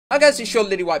I guess it's your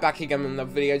Lily White back again with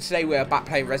another video. Today we're back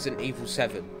playing Resident Evil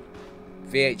 7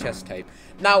 VHS tape.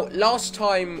 Now, last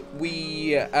time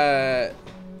we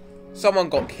someone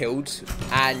got killed,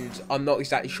 and I'm not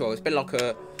exactly sure. It's been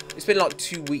like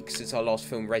 2 weeks since I last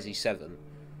filmed Resi 7.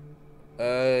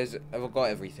 Have I got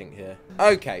everything here?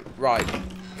 Okay, right.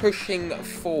 Pushing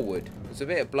forward. There's a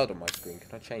bit of blood on my screen. Can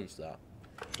I change that?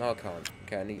 No, I can't.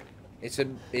 Okay, I need.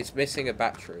 It's missing a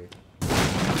battery.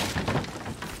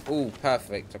 Oh,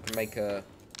 perfect. I can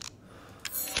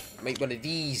make one of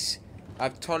these. I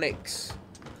have tonics.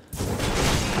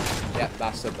 Yep,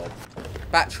 that's the bomb.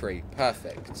 Battery,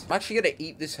 perfect. I'm actually gonna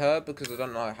eat this herb because I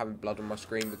don't like having blood on my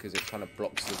screen because it kind of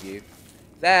blocks the view.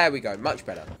 There we go, much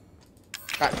better.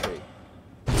 Battery.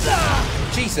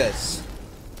 Jesus.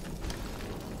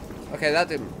 Okay, that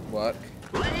didn't work.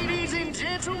 Ladies and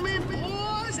gentlemen,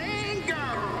 boys and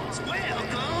girls,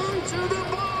 welcome to the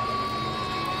bonfire!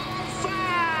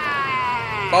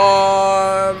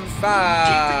 Bonfire!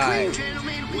 Keep it clean,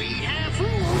 gentlemen, we have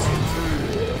rules.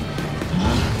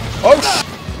 Oh,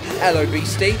 hello,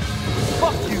 beastie.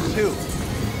 Fuck you too.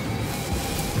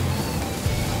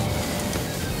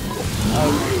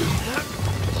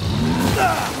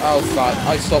 Oh, fuck.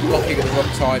 I stopped blocking at the wrong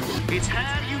time. It's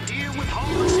how you deal with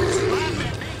hardships in life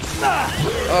that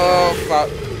makes Oh, fuck.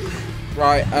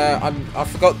 Right, I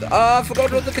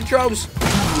forgot all the controls.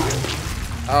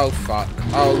 Oh, fuck.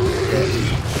 Oh, shit.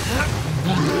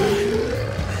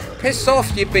 Piss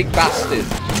off, you big bastard.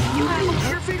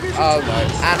 Oh, no.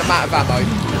 And I'm out of ammo.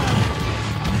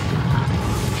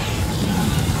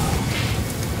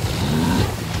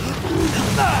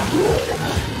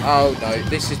 Oh, no.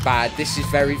 This is bad. This is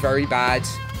very, very bad.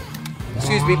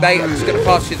 Excuse me, mate. I'm just going to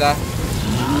pass you there.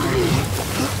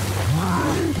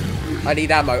 I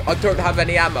need ammo. I don't have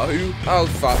any ammo. Oh,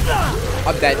 fuck.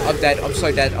 I'm dead. I'm dead. I'm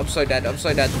so dead. I'm so dead. I'm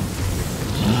so dead.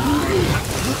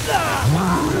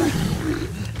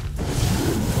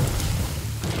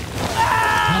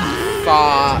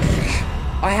 Fuck.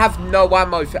 I have no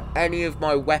ammo for any of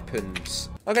my weapons.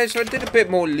 Okay, so I did a bit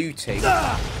more looting.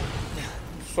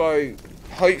 So,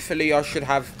 hopefully I should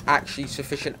have actually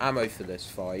sufficient ammo for this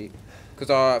fight. Because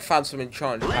I found some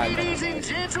enchanted ammo. Ladies and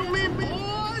gentlemen,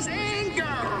 boys and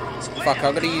girls, fuck,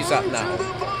 I'm going to use that now.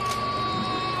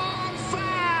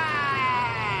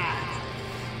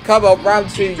 Come on, round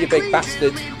 2, you big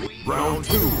bastard. Round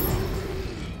 2.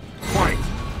 Fight.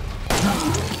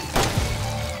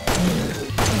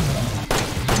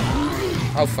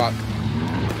 Oh, fuck.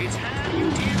 It's how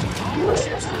you deal with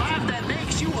hardships in life that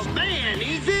makes you a man,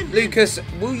 Ethan. Lucas,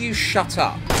 will you shut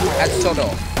up and sod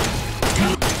off?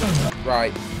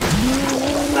 Right.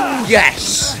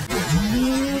 Yes!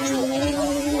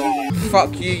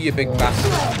 Fuck you, you big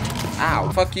bastard. Ow.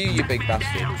 Fuck you, you big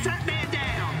bastard.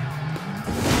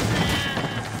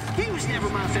 He was never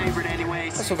my favorite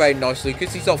anyways. That's not very nice,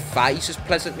 Lucas. He's not fat, he's just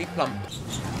pleasantly plump.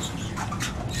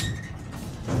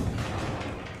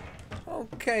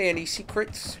 Okay, any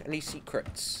secrets? Any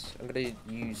secrets? I'm gonna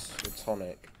use the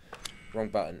tonic. Wrong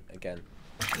button again.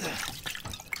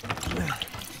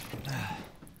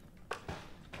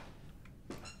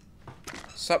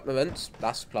 Supplements,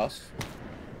 that's a plus.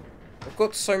 I've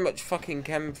got so much fucking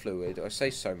chem fluid. I say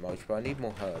so much, but I need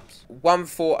more herbs.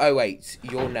 1408,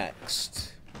 you're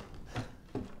next.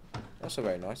 That's not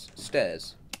very nice.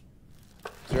 Stairs.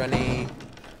 Is there any...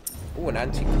 Oh, an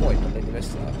antique coin. I nearly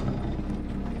missed that.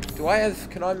 Do I have...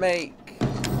 Can I make...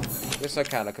 Yes, I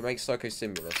can. I can make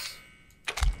psychostimulus.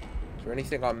 Is there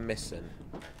anything I'm missing?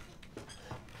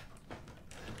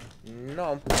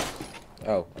 No.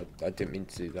 Oh, I didn't mean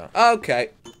to do that. Okay.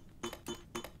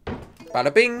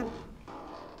 Bada bing.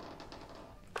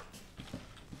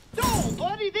 No,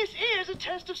 buddy, this is a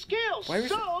test of skills. Where is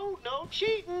so, no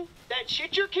cheating. That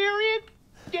shit you're carrying,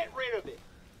 get rid of it.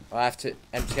 I have to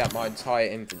empty out my entire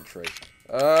inventory.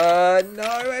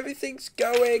 No, everything's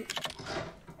going.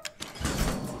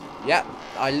 Yeah,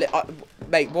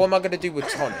 mate, what am I going to do with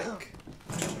tonic?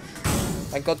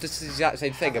 Thank God this is the exact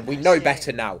same thing, and we know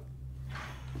better now.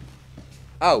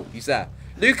 Oh, he's there.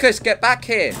 Lucas, get back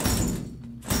here.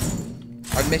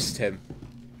 I missed him.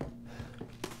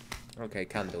 Okay,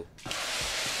 candle.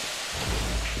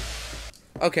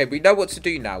 Okay, we know what to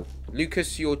do now.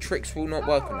 Lucas, your tricks will not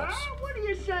work on us. What do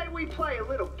you say we play a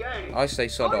little game? I say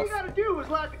sod All off. you gotta do is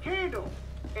light the candle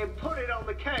and put it on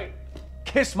the cake.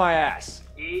 Kiss my ass.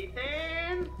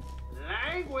 Ethan,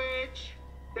 language.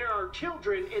 There are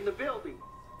children in the building.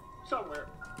 Somewhere,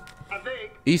 I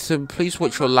think. Ethan, please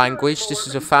watch your language. This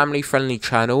is a family-friendly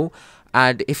channel.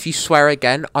 And if you swear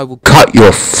again, I will cut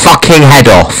your fucking head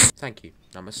off. Thank you.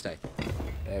 Namaste.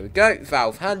 There we go.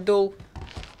 Valve handle.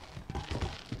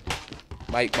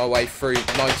 make my way through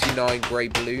 99 grey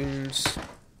balloons.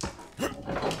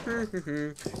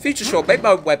 Future Short, make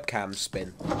my webcam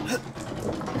spin.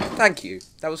 Thank you.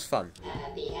 That was fun.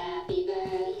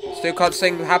 Still can't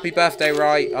sing Happy Birthday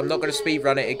right. I'm not going to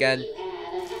speedrun it again.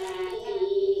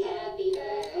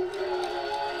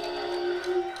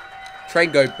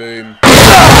 Train go boom.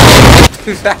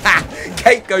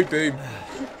 Cake go boom.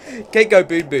 Cake go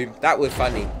boom boom. That was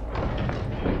funny.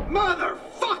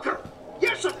 Motherfucker!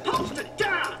 You're supposed to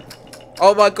die!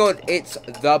 Oh my god, it's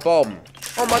the bomb.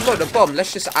 Oh my god, the bomb.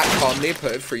 Let's just act calmly and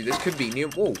put it through this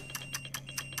convenient wall.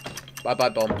 Bye bye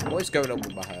bomb. What is going on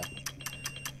with my hair?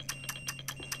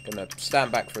 Gonna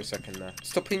stand back for a second there.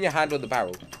 Stop putting your hand on the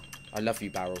barrel. I love you,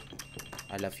 barrel.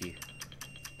 I love you.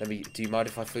 Do you mind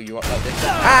if I fill you up like this?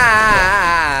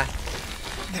 Ah!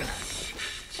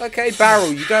 Okay,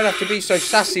 barrel, you don't have to be so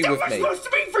sassy with me. Supposed to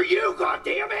be for you,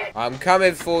 goddammit! I'm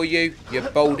coming for you, you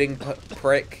balding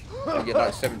prick. Oh, you're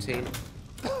like 17.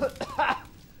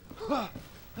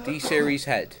 D-series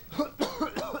head.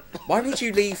 Why would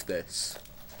you leave this?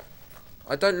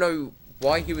 I don't know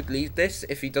why he would leave this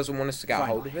if he doesn't want us to get a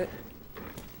hold of it.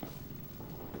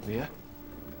 Mia?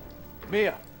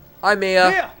 Mia! Hi, Mia.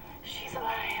 Mia! She's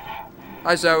alive.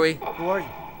 Hi, Zoe. Who are you?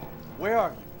 Where are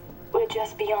you? We're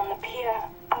just beyond the pier,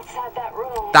 outside that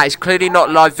room. That is clearly not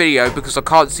live video because I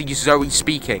can't see Zoe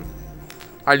speaking.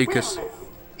 Hi, Lucas.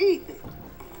 Ethan.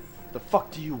 The fuck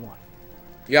do you want?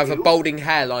 You have a balding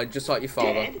hairline just like your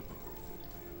father. Dead?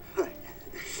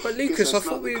 But Lucas, I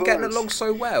thought we were getting along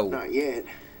so well. Not yet.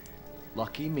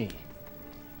 Lucky me.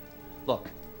 Look,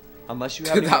 unless you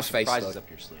have any That face, surprises though. up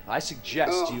your sleeve, I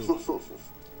suggest you...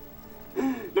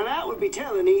 Now that would be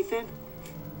telling, Ethan.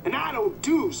 And I don't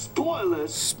do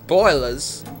spoilers.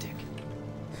 Spoilers?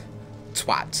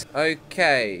 Twat.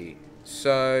 Okay,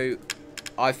 so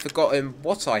I've forgotten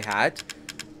what I had.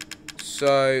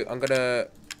 So I'm gonna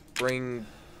bring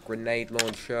grenade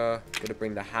launcher, gonna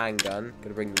bring the handgun,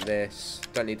 gonna bring this,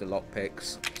 don't need the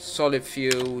lockpicks, solid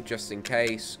fuel just in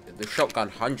case, the shotgun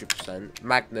 100%,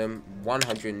 magnum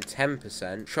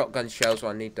 110%, shotgun shells,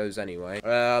 well, I need those anyway.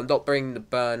 I'm not bringing the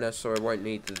burner, so I won't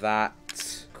need that.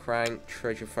 Crank,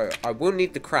 treasure photo. I will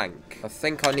need the crank. I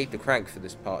think I need the crank for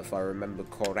this part if I remember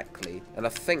correctly. And I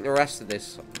think the rest of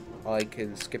this I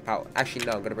can skip out. Actually,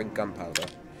 no, I'm gonna bring gunpowder.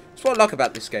 That's what I like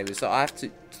about this game, is that I have to,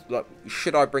 like,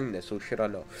 should I bring this or should I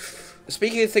not?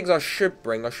 Speaking of things I should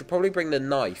bring, I should probably bring the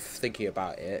knife, thinking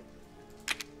about it.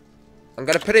 I'm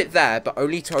going to put it there, but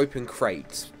only to open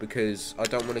crates, because I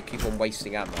don't want to keep on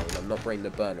wasting ammo, and I'm not bringing the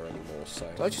burner anymore, so.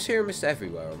 Did I just hear a mist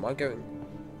everywhere? Am I going...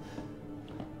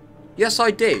 Yes,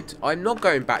 I did. I'm not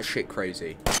going batshit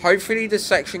crazy. Hopefully this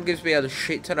section gives me a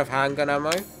shit ton of handgun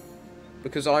ammo,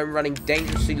 because I'm running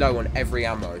dangerously low on every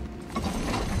ammo.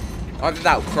 Either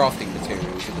that or crafting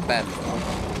materials at the bare minimum.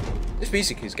 This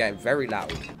music is getting very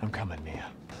loud. I'm coming, Mia.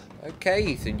 Okay,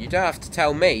 Ethan, you don't have to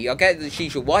tell me. I get that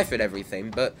she's your wife and everything,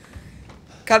 but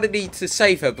kind of need to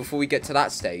save her before we get to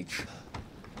that stage.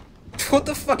 What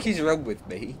the fuck is wrong with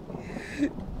me?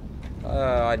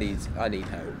 I need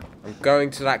help. I'm going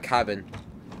to that cabin.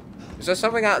 Is there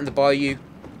something out in the bayou?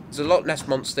 There's a Loch Ness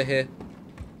monster here.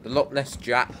 The Loch Ness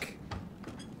Jack.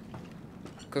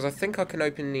 Because I think I can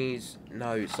open these...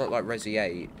 No, it's not like Resi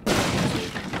 8.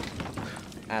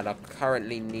 And I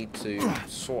currently need to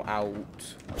sort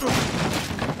out...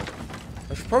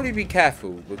 I should probably be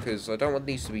careful, because I don't want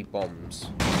these to be bombs.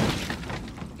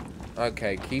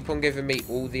 Okay, keep on giving me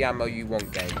all the ammo you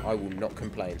want, game. I will not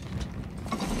complain.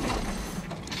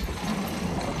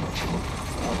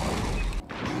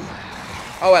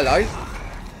 Oh, hello.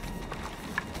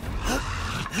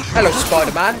 Hello,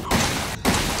 Spider-Man.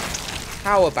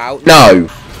 How about... No!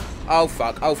 Oh,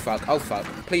 fuck. Oh, fuck. Oh, fuck.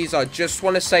 Please, I just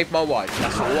want to save my wife.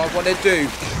 That's all I want to do.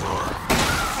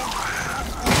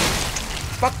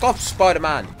 Fuck off,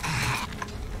 Spider-Man.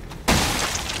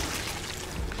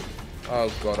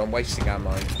 Oh, God. I'm wasting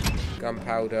ammo.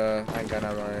 Gunpowder, handgun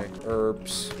ammo,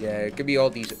 herbs. Yeah, give me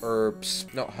all these herbs.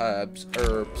 Not herbs,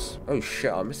 herbs. Oh,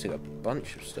 shit. I'm missing a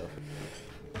bunch of stuff.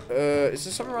 Is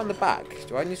there something around the back?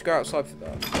 Do I need to go outside for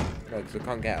that? No, because I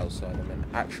can't get outside. I'm an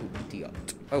actual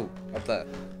idiot. Oh, up there.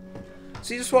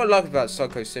 See, this is what I like about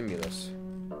Psycho Simulus.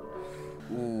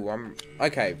 Ooh,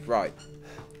 okay, right.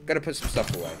 Gotta put some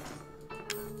stuff away.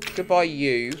 Goodbye,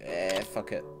 you.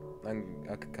 Fuck it.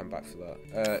 I could come back for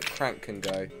that. Crank can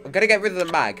go. I'm gonna get rid of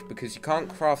the mag, because you can't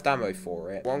craft ammo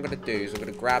for it. What I'm gonna do is I'm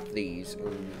gonna grab these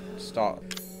and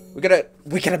start...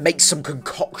 We're gonna make some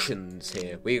concoctions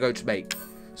here. We're going to make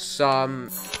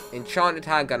some enchanted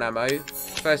handgun ammo,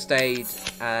 first aid,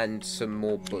 and some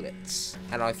more bullets.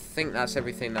 And I think that's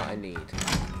everything that I need.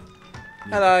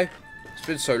 Hello. It's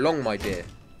been so long, my dear.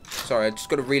 Sorry, I just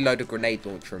got to reload a grenade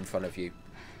launcher in front of you.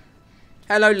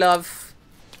 Hello, love.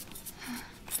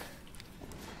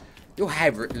 Your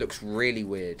hair looks really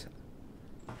weird.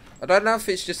 I don't know if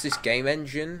it's just this game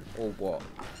engine or what.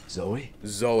 Zoe?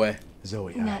 Zoe.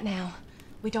 Zoe, Not now.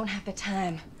 We don't have the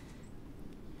time.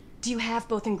 Do you have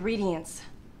both ingredients?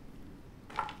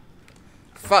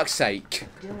 Fuck's sake.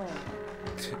 Doing.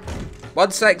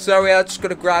 1 sec, Zoe, I just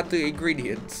gotta grab the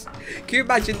ingredients. Can you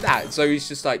imagine that? Zoe's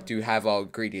just like, do you have our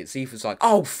ingredients? Ethan's like,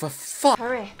 oh, for fuck.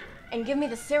 Hurry, and give me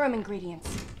the serum ingredients.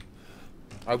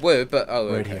 I would, but,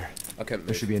 oh, Right okay. here. I couldn't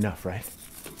There move. should be enough, right?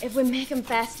 If we make them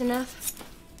fast enough,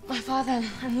 my father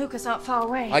and Lucas aren't far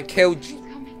away. I killed you.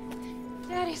 He's coming.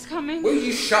 Daddy's coming. Will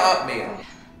you shut up, Mia?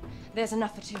 There's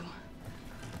enough for 2.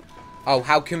 Oh,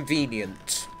 how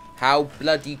convenient. How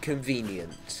bloody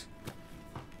convenient.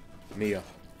 Mia.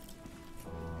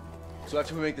 So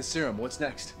after we make the serum, what's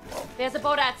next? There's a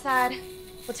boat outside.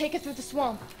 We'll take it through the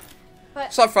swamp. But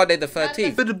It's like Friday the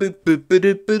 13th.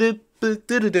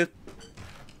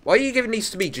 Why are you giving these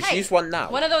to me? Just Hey, use one now.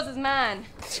 one of those is mine.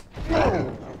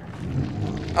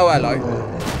 Oh, hello.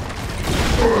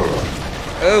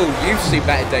 Oh, you've seen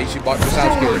better days, you Mike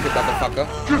Wazowski looking motherfucker.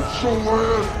 Get your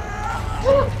ass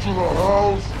back to the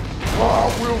house. I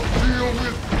will deal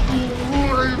with you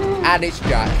later. And it's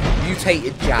Jack.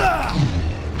 Mutated Jack.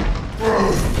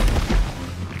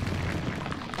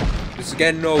 This is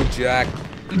getting old, Jack.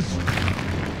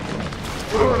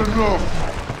 Not enough.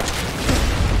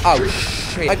 Oh,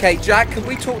 shit. Okay, Jack, can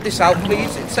we talk this out,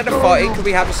 please? Instead of fighting, can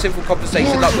we have a civil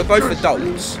conversation? Like, we're both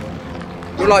adults.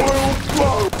 We're like...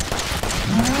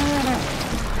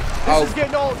 This is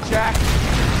getting old, Jack.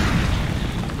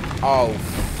 Oh,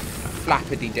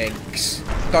 flappity dinks.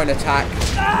 Don't attack.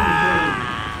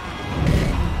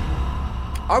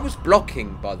 I was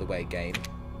blocking, by the way, game.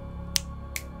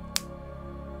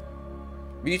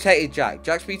 Mutated Jack.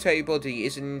 Jack's mutated body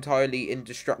isn't entirely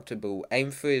indestructible.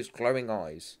 Aim for his glowing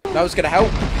eyes. That was gonna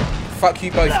help. Fuck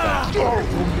you both, man.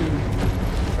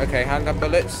 Okay, handgun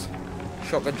bullets.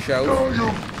 Shotgun shells. Now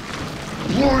you're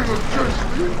going against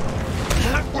me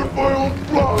with my own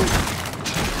blood.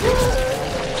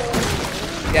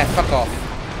 Yeah, fuck off.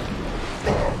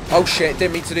 Oh shit,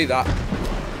 didn't mean to do that.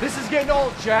 This is getting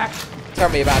old, Jack. Tell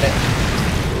me about it.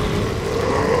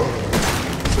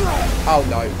 Oh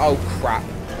no, oh crap.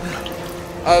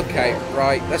 Okay,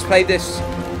 right, let's play this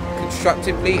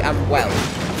constructively and well.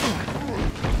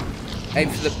 Aim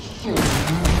for the...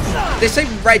 This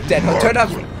ain't Red Dead, I don't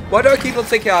have... Why do I keep on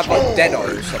thinking I have like Dead Eye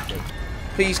or something?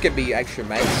 Please give me extra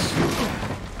mates.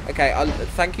 Okay,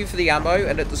 thank you for the ammo,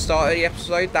 and at the start of the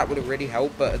episode that would have really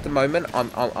helped, but at the moment I'm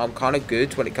kind of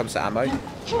good when it comes to ammo.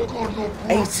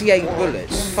 88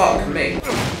 bullets, fuck me.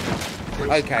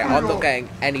 Okay, I'm not getting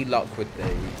any luck with these.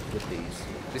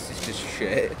 This is just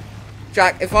shit.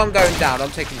 Jack, if I'm going down,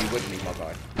 I'm taking you with me, my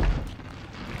guy.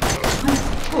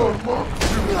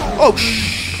 Oh,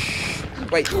 shh!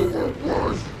 Wait.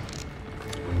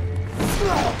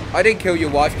 I didn't kill your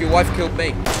wife killed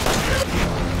me.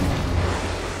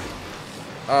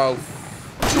 Oh.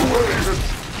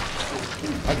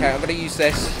 Okay, I'm gonna use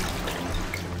this.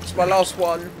 It's my last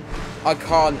one. I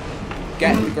can't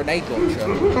get the grenade launcher.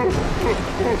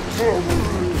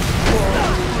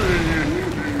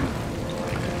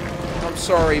 I'm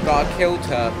sorry, but I killed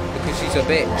her because she's a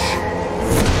bitch.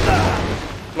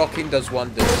 Blocking does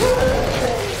wonders.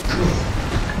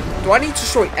 Do I need to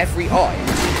destroy every eye?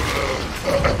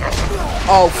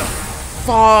 Oh,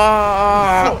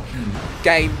 fuck!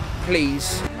 Game,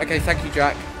 please. Okay, thank you,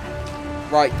 Jack.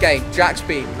 Right, game. Jack's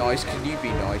being nice. Can you be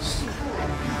nice?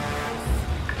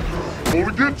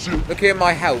 Gonna get you. Look at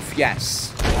my health,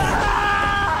 yes.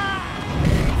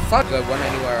 Fuck, do I want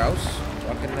anywhere else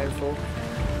I can name for?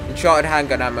 Enchanted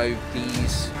handgun ammo,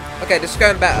 please. Okay, this is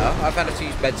going better. I haven't had to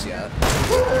use meds yet.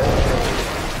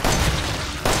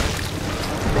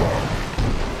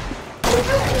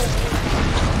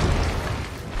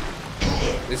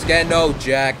 This is getting old,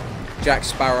 Jack. Jack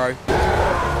Sparrow.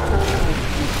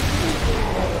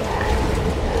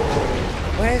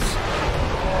 Where's...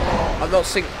 I'm not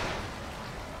seeing...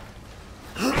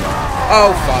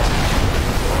 Oh, fuck.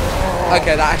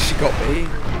 Okay, that actually got me.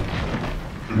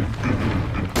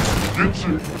 Get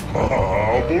you.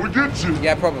 I'm gonna get you.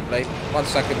 Yeah, probably. 1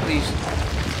 second, please.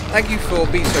 Thank you for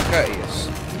being so courteous.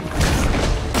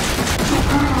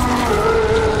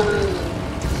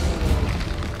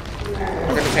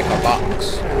 I'm gonna take my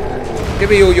box. Give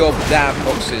me all your damn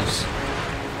boxes.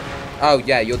 Oh,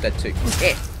 yeah, you're dead too.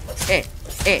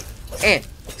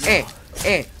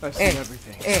 I've seen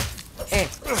everything.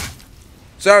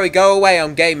 Sorry, go away,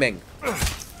 I'm gaming.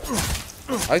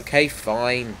 Okay,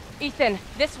 fine. Ethan,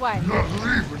 this way.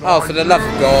 Oh, for the love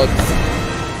of God.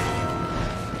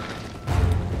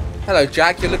 Hello,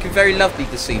 Jack. You're looking very lovely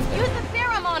this evening. Use the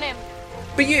serum on him.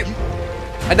 But you...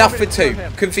 Enough for two.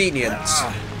 Convenience.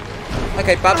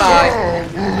 Okay, bye-bye.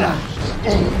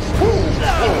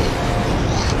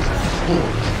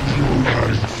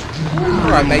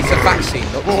 Alright, mate, it's a vaccine,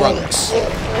 not drugs.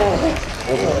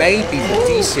 Or maybe the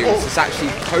D series is actually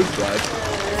a code word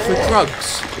for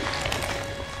drugs.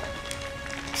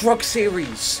 Drug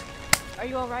series. Are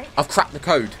you alright? I've cracked the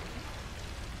code.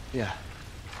 Yeah.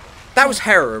 That was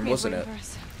heroin, wasn't it?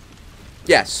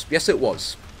 Yes, yes it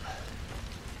was.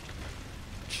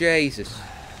 Jesus.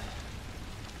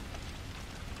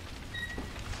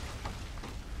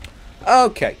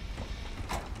 Okay.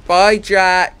 Bye,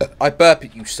 Jack. I burp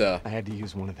at you, sir. I had to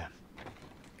use one of them.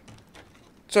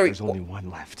 Sorry. There's only one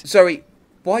left. Sorry.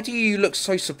 Why do you look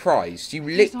so surprised? You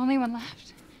There's only one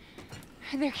left.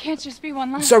 There can't just be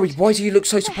one left. Sorry, why do you look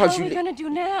so surprised? What are we gonna do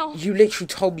now? You literally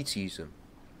told me to use them.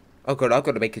 Oh god, I've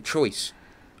got to make a choice.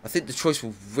 I think the choice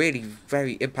will really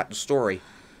very impact the story.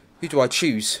 Who do I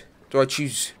choose? Do I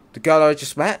choose the girl I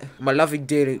just met? My loving,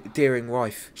 dearing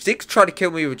wife. She did try to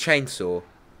kill me with a chainsaw.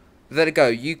 But there we go,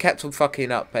 you kept on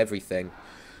fucking up everything.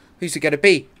 Who's it gonna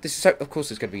be? This is of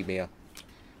course it's gonna be Mia.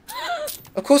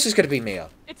 Of course it's gonna be Mia.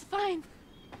 It's fine.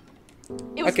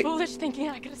 It was foolish thinking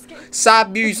I could escape.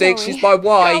 Sad music, she's my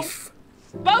wife.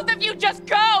 Go. Both of you just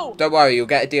go! Don't worry, you'll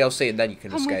get a DLC and then you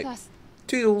can Come escape. with us.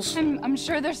 Toodles. I'm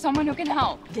sure there's someone who can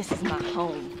help. This is my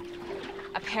home.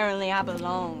 Apparently I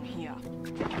belong here.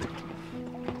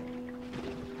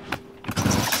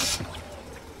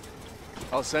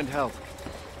 I'll send help.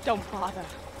 Don't bother.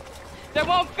 There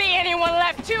won't be anyone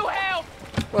left to help!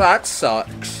 Well, that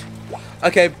sucks.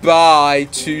 Okay, bye,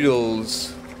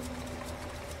 Toodles.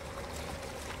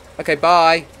 Okay,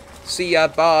 bye. See ya,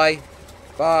 bye.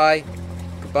 Bye.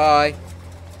 Goodbye.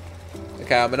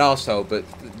 Okay, I'm an arsehole, but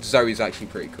Zoe's actually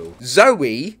pretty cool.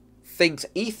 Zoe thinks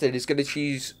Ethan is going to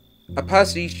choose a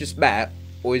person he's just met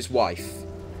or his wife.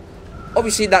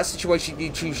 Obviously, in that situation,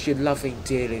 you choose your loving,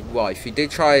 dearing wife. He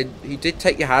did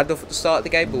take your hand off at the start of the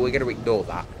game, but we're going to ignore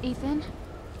that. Ethan?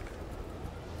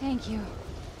 Thank you.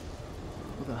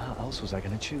 Who the hell else was I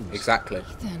gonna choose? Exactly.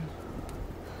 Ethan.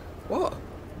 What?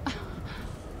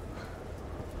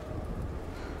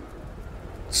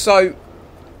 So,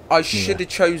 I should have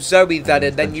chose Zoe then,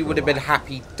 and then you would have been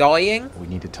happy dying? We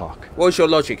need to talk. What was your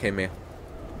logic here, Mia?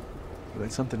 You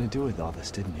had something to do with all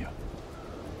this, didn't you?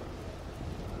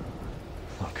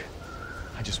 Look,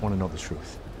 I just want to know the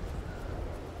truth.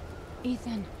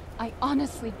 Ethan, I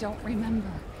honestly don't remember.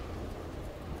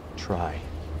 Try.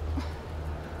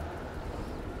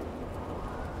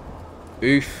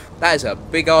 Oof. That is a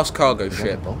big-ass cargo Is that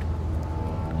ship. the boat?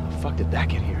 How the fuck did that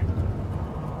get here?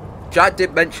 Jack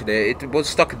did mention it. It was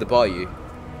stuck in the bayou.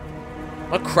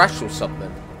 I crashed or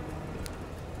something.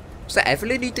 Was that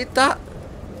Eveline who did that?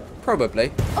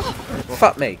 Probably. Oh.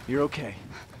 Fuck me. You're okay.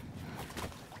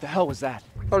 The hell was that?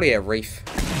 Probably a reef.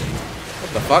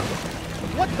 What the fuck?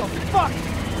 What the fuck?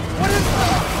 What is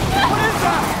that? What is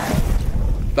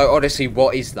that? No, honestly,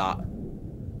 what is that?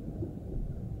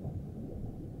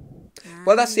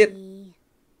 Well, that's it.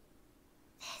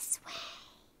 This way.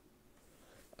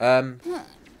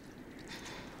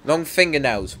 Long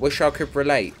fingernails. Wish I could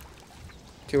relate.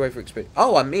 Too overexperienced.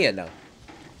 Oh, I'm Mia now.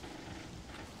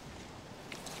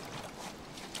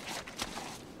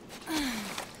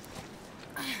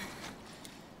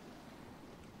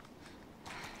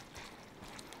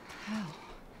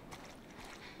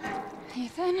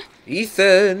 Ethan?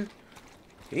 Ethan!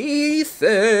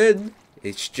 Ethan!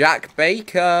 It's Jack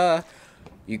Baker.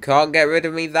 You can't get rid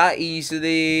of me that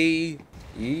easily.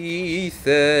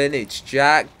 Ethan, it's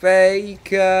Jack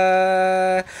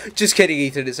Baker. Just kidding,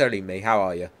 Ethan. It's only me. How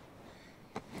are you?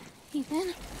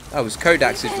 Ethan? Oh, his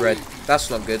Kodak's is red. That's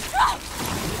not good. Ethan!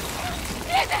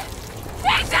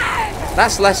 Ethan!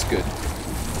 That's less good.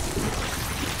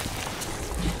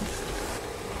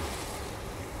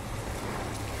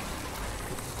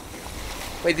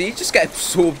 Wait, did you just get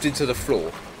absorbed into the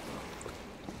floor?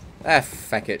 Ah,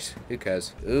 feck it. Who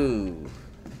cares? Ooh.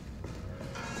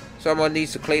 Someone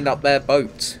needs to clean up their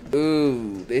boat.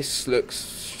 Ooh, this looks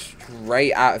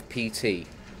straight out of PT.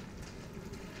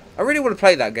 I really want to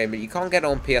play that game, but you can't get it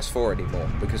on PS4 anymore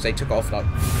because they took it off like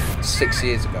 6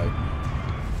 years ago.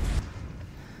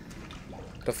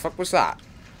 The fuck was that?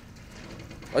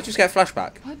 I just get a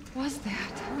flashback. What was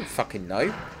that? I don't fucking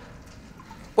know.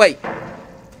 Wait.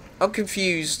 I'm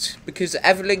confused because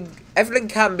Eveline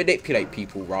can manipulate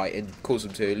people, right, and cause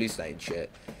them to hallucinate and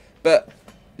shit. But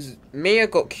Mia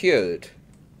got cured,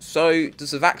 so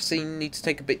does the vaccine need to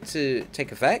take a bit to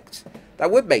take effect? That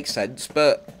would make sense,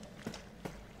 but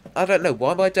I don't know.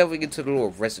 Why am I delving into the lore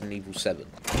of Resident Evil 7?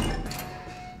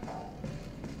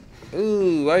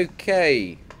 Ooh,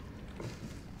 okay.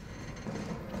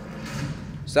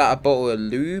 Is that a bottle of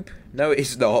lube? No, it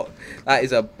is not. That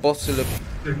is a bottle of...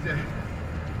 They're dead.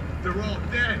 They're all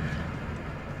dead.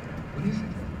 What is it?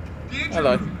 The engine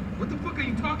Hello. room. What the fuck are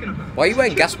you talking about? Why are you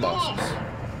wearing gas Kill them all. masks?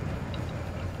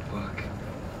 Fuck.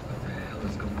 What the hell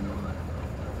is going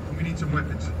on? We need some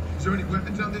weapons. Is there any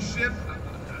weapons on this ship?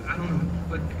 I don't know,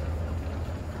 but...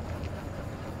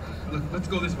 Look, let's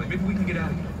go this way. Maybe we can get out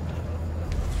of here.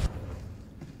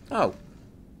 Oh.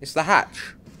 It's the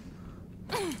hatch.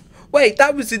 Wait,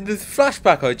 that was in the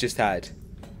flashback I just had.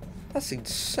 That's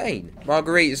insane.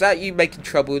 Marguerite, is that you making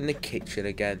trouble in the kitchen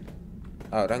again?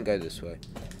 Oh, don't go this way.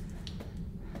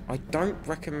 I don't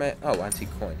recommend... Oh,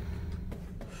 anti-coin.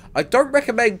 I don't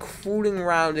recommend crawling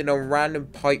around in a random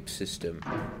pipe system.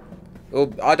 Or,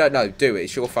 I don't know, do it.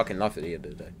 It's your fucking life at the end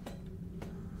of the day.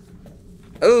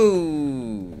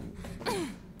 Ooh.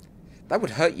 That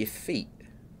would hurt your feet.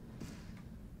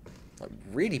 Like,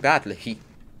 really badly.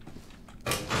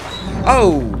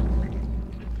 Oh!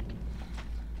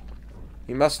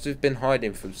 He must have been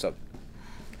hiding from something.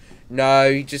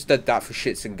 No, he just did that for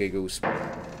shits and giggles.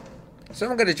 Is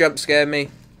someone gonna jump scare me?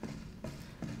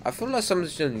 I feel like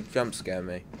someone's gonna jump scare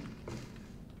me.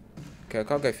 Okay, I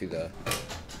can't go through there.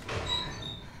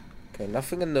 Okay,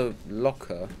 nothing in the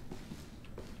locker.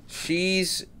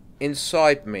 She's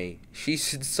inside me.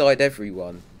 She's inside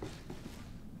everyone.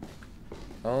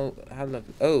 Oh, how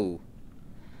lovely. Oh.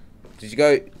 Did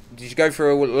you go for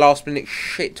a last minute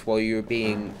shit while you were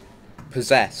being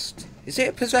possessed? Is it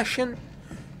a possession?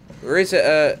 Or is it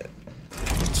a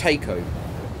takeover?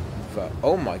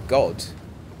 Oh my god.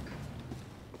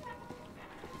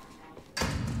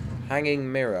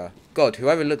 Hanging mirror. God,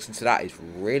 whoever looks into that is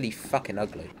really fucking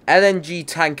ugly. LNG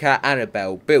tanker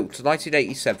Annabelle, built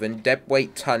 1987, dead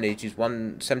weight tonnage is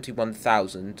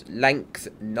 171,000, length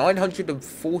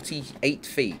 948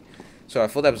 feet. Sorry, I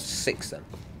thought that was 6 then.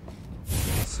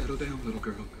 Settle down, little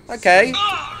girl. Okay.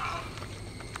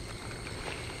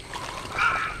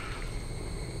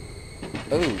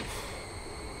 Ooh.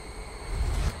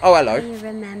 Oh, hello. Are you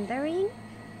remembering?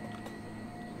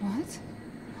 What?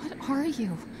 What are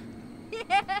you?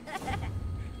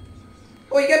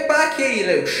 Oi, get back here, you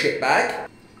little shitbag.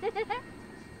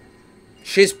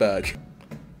 Shizberg.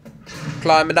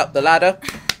 Climbing up the ladder.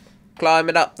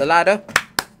 Climbing up the ladder.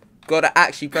 Gotta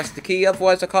actually press the key,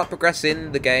 otherwise I can't progress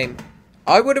in the game.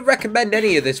 I wouldn't recommend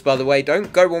any of this, by the way.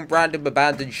 Don't go on random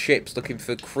abandoned ships looking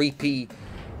for creepy,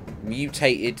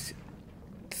 mutated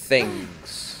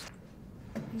things.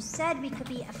 You said we could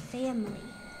be a family.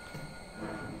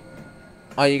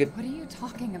 Are you gonna... What are you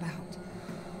talking about?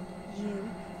 You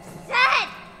said!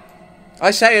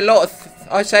 I say a lot of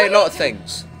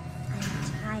things. I'm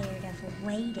tired of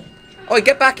waiting. Oi,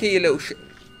 get back here, you little shit.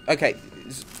 Okay.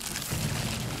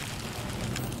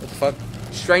 What the fuck?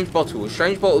 Strange bottle. A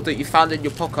strange bottle that you found in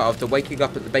your pocket after waking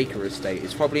up at the Baker estate.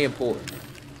 It's probably important.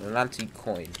 An antique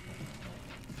coin.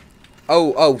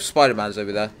 Oh, Spider-Man's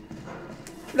over there.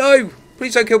 No!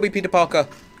 Please don't kill me, Peter Parker.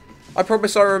 I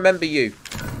promise I remember you.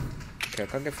 Okay, I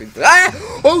can't get through. Ah!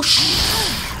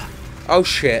 Oh,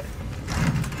 shit.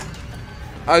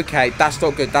 Okay, that's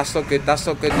not good. That's not good. That's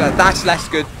not good. That's less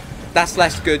good. That's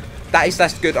less good. That is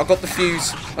less good. I got the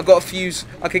fuse. I got a fuse.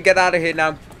 I can get out of here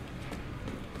now.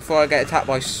 Before I get attacked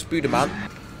by Spooderman.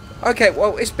 Okay,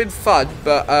 well, it's been fun,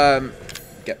 but,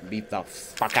 get me the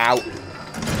fuck out.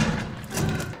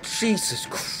 Jesus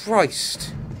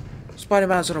Christ.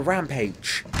 Spider-Man's on a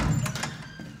rampage.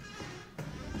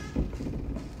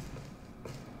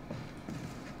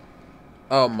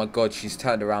 Oh my god, she's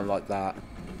turned around like that.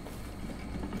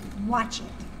 Watch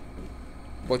it.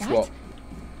 Watch what?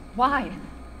 Why?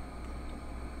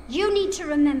 You need to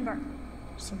remember,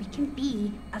 so we can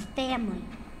be a family.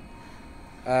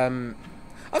 I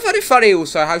found it funny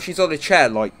also how she's on a chair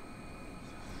like...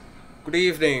 Good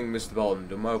evening, Mr.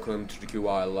 Bond, and welcome to the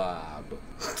QI lab. What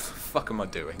the fuck am I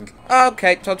doing?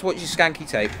 Okay, time to watch your skanky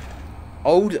tape.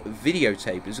 Old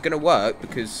videotape. Is it going to work?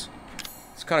 Because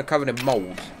it's kind of covered in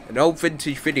mould. An old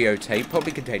vintage videotape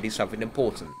probably containing something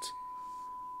important.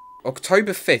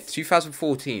 October 5th,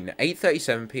 2014,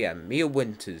 8:37 PM, Mia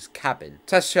Winters, cabin.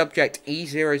 Test subject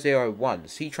E001,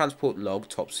 sea transport log,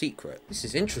 top secret. This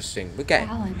is interesting. We're getting...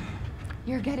 Alan,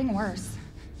 you're getting worse.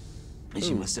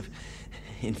 She must have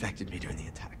infected me during the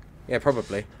attack. Yeah,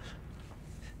 probably.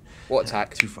 What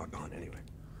attack? Too far gone anyway.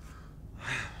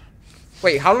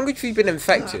 Wait, how long have you been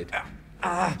infected?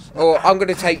 Or I'm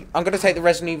gonna take the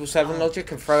Resident Evil 7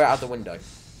 logic and throw it out the window.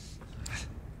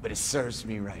 But it serves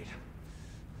me right.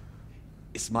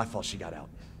 It's my fault she got out.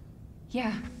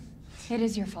 Yeah, it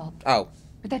is your fault. Oh.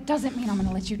 But that doesn't mean I'm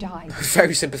gonna let you die.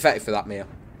 Very sympathetic for that, Mia.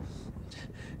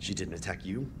 She didn't attack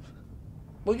you?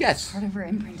 Well, yes. Part of her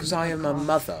imprint. Because I am a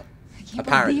mother. I can't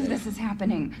apparently. believe this is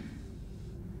happening.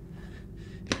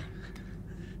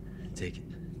 Take it.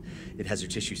 It has her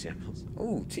tissue samples.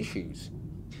 Oh, tissues.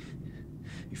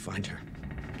 You find her.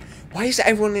 Why has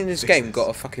everyone in this game got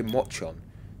a fucking watch on?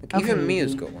 Like, even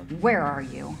Mia's got one. Where are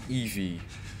you? Evie.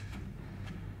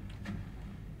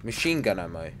 Machine gun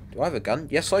ammo. Do I have a gun?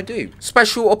 Yes, I do.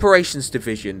 Special Operations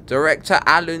Division. Director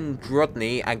Alan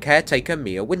Drodney and caretaker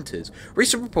Mia Winters.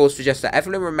 Recent reports suggest that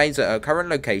Eveline remains at her current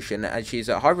location and she is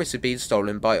at high risk of being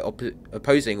stolen by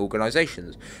opposing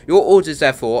organisations. Your orders,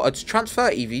 therefore, are to transfer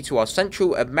Evie to our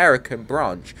Central American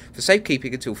branch for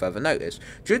safekeeping until further notice.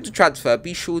 During the transfer,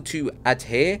 be sure to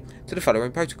adhere to the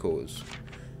following protocols.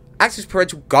 Act as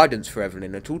parental guidance for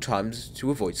Eveline at all times to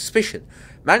avoid suspicion.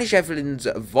 Manage Eveline's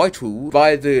vital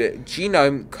via the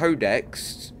genome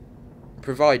codex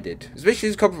provided. Suspicion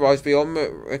is compromised beyond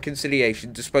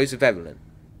reconciliation. Dispose of Eveline.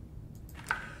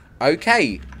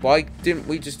 Okay, why didn't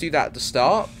we just do that at the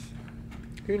start?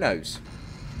 Who knows?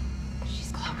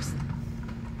 She's close.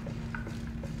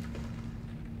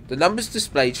 The numbers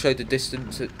displayed show the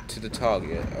distance to the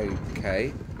target.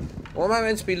 Okay. What am I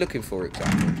meant to be looking for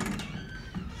exactly?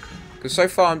 Because so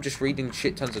far I'm just reading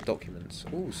shit tons of documents.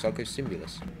 Ooh,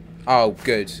 psychostimulus. Oh,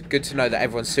 good. Good to know that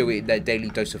everyone's still eating their daily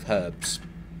dose of herbs.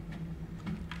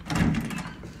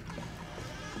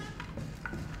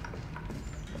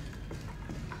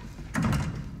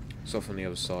 It's off on the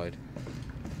other side.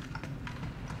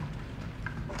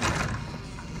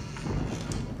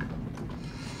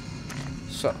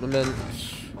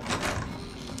 Supplements.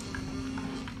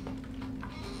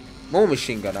 More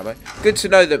machine gun ammo. Good to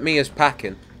know that Mia's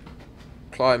packing.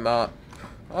 Climb up.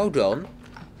 Hold on.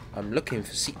 I'm looking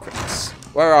for secrets.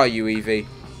 Where are you, Evie?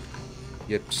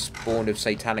 You spawn of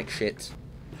satanic shit.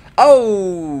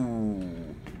 Oh!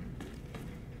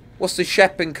 What's the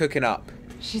chef been cooking up?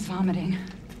 She's vomiting.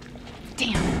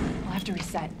 Damn. I'll have to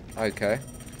reset. Okay.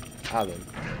 Alan.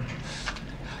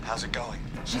 How's it going?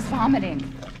 She's vomiting.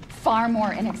 Far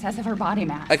more in excess of her body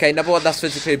mass. Okay, number one, that's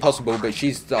physically impossible, but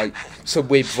she's like some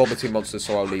weird vomiting monster,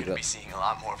 so I'll leave We'll it. be seeing a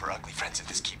lot more of her ugly friends if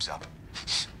this keeps up.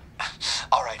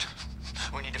 All right,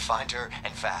 we need to find her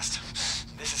and fast.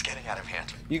 This is getting out of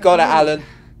hand. You got it, Alan.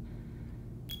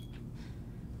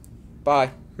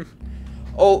 Bye.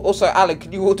 Oh, also, Alan,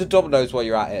 can you order Domino's while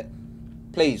you're at it?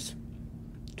 Please.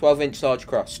 12-inch large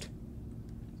crust.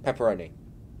 Pepperoni.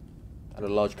 And a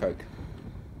large Coke.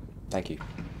 Thank you.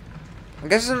 I'm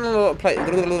guessing a lot of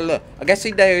places. I guess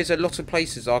there is a lot of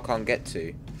places I can't get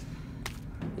to.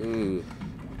 Ooh.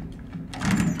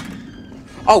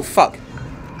 Oh fuck.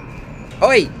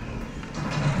 Oi!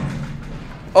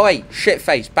 Oi! Shit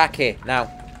face, back here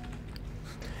now.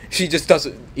 She just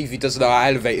doesn't. Evie doesn't know how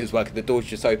elevators work, and the door's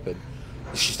just open.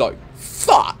 She's like,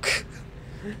 fuck.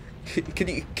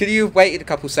 Can you have waited a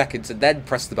couple seconds and then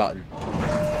press the button?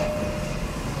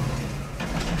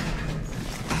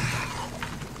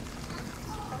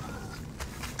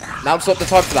 Now's not the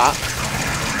time for that.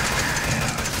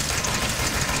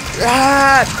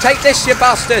 Ah! Take this, you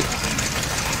bastard!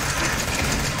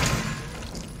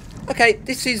 Okay,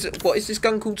 this is... What is this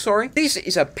gun called, sorry? This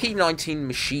is a P19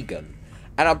 machine gun.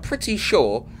 And I'm pretty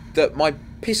sure that my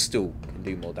pistol can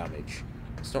do more damage.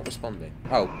 It's not responding.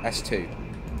 Oh, S2.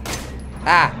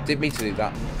 Ah! Didn't mean to do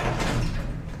that.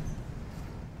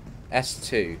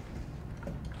 S2.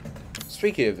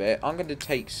 Speaking of it, I'm going to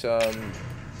take some...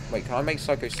 Wait, can I make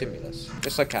psychostimulus?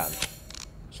 Yes, I can.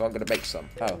 So I'm going to make some.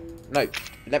 Oh. No.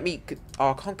 Let me... Oh,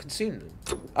 I can't consume them.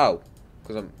 Oh.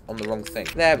 Because I'm on the wrong thing.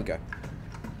 There we go.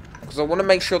 Because I want to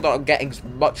make sure that I'm getting as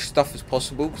much stuff as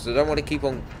possible. Because I don't want to keep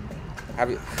on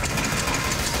having...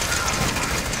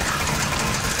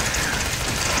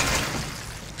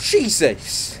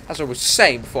 Jesus! As I was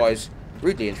saying before I was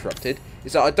rudely interrupted,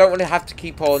 is that I don't want to have to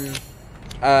keep on...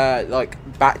 like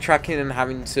backtracking and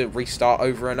having to restart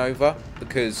over and over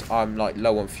because I'm like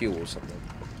low on fuel or something.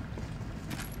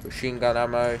 Machine gun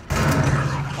ammo.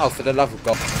 Oh, for the love of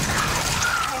God.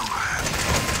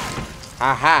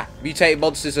 Aha! Mutated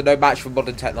monsters are no match for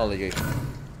modern technology.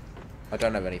 I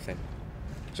don't have anything.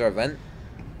 Is there a vent?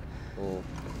 Or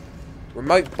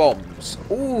remote bombs.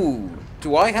 Ooh!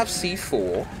 Do I have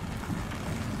C4?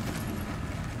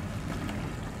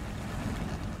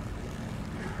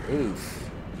 Oof.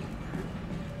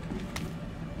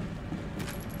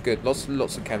 Good, lots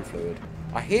of chem fluid.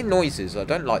 I hear noises, I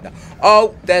don't like that.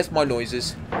 Oh, there's my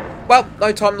noises. Well,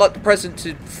 no time like the present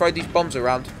to throw these bombs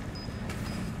around.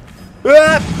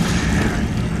 Ah!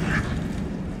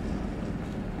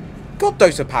 God,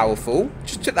 those are powerful.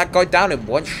 Just took that guy down in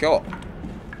one shot.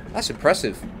 That's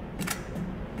impressive.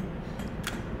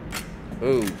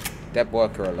 Ooh, dead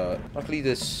worker alert. Luckily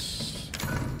there's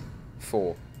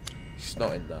 4. She's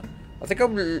not in there. I think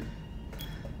I'm...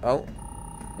 Oh.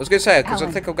 I was going to say it, because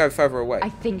I think I'll go further away. I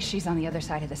think she's on the other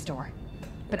side of this door.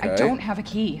 But Okay. I don't have a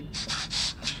key.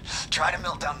 Try to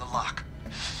melt down the lock.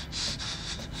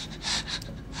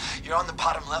 You're on the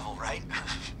bottom level, right?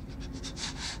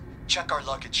 Check our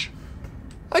luggage.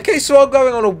 Okay, so I'm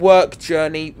going on a work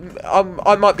journey.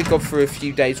 I might be gone for a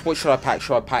few days. What should I pack?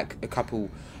 Should I pack a couple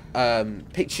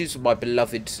pictures of my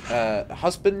beloved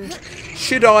husband?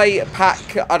 Should I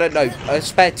pack, I don't know, a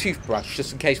spare toothbrush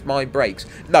just in case mine breaks?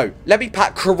 No, let me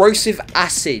pack corrosive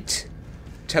acid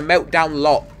to melt down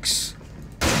locks.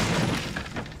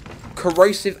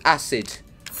 Corrosive acid.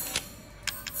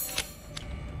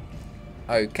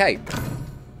 Okay.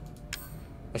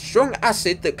 A strong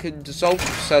acid that can dissolve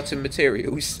certain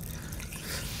materials.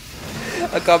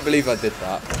 I can't believe I did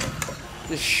that.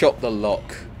 Just shot the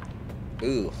lock.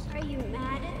 Ugh. Are you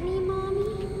mad at me,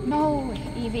 Mommy? No,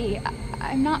 Evie,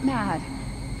 I'm not mad.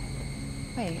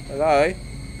 Wait, Hello?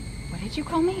 what did you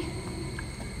call me?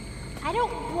 I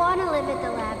don't want to live at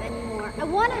the lab anymore. I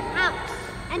want a house.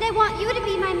 And I want you to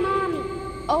be my mommy.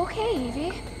 Okay,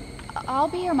 Evie. I'll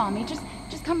be your mommy. Just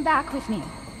come back with me.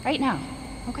 Right now.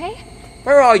 Okay?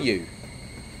 Where are you?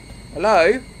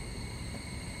 Hello?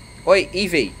 Wait,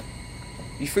 Evie.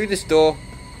 You through this door?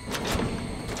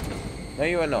 No,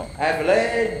 you are not.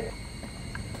 Eveline!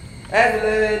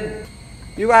 Eveline!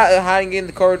 You out there hanging in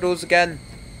the corridors again?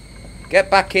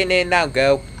 Get back in here now,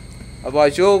 girl.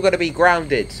 Otherwise you're going to be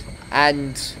grounded.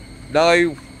 And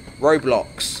no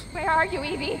Roblox. Where are you,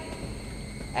 Evie?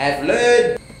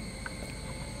 Eveline!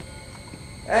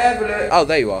 Eveline! Oh,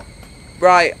 there you are.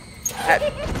 Right.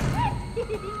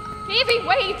 Evie,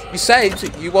 wait! You said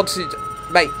you wanted...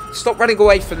 Mate, stop running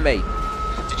away from me.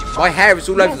 My hair is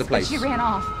all over the place. But she ran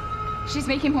off. She's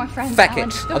making more friends. Feck Alan.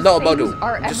 it. Those I'm not a model. things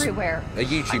Are I'm just everywhere. a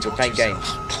YouTuber playing games.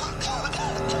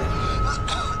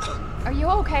 Are you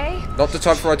okay? Not the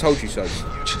time for I told you so. You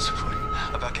just worry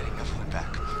about getting Eveline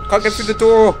back. Can't get through the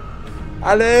door.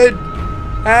 Alan!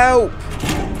 Help!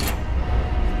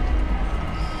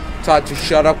 Time to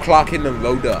shut up, clock in and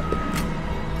load up.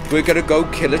 We're gonna go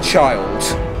kill a child.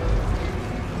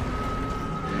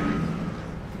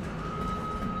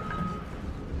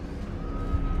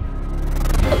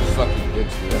 I'm fucking good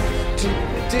for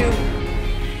that. Do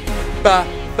ba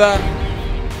ba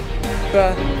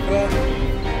ba ba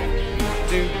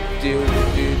do do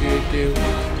do do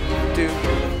do do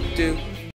do.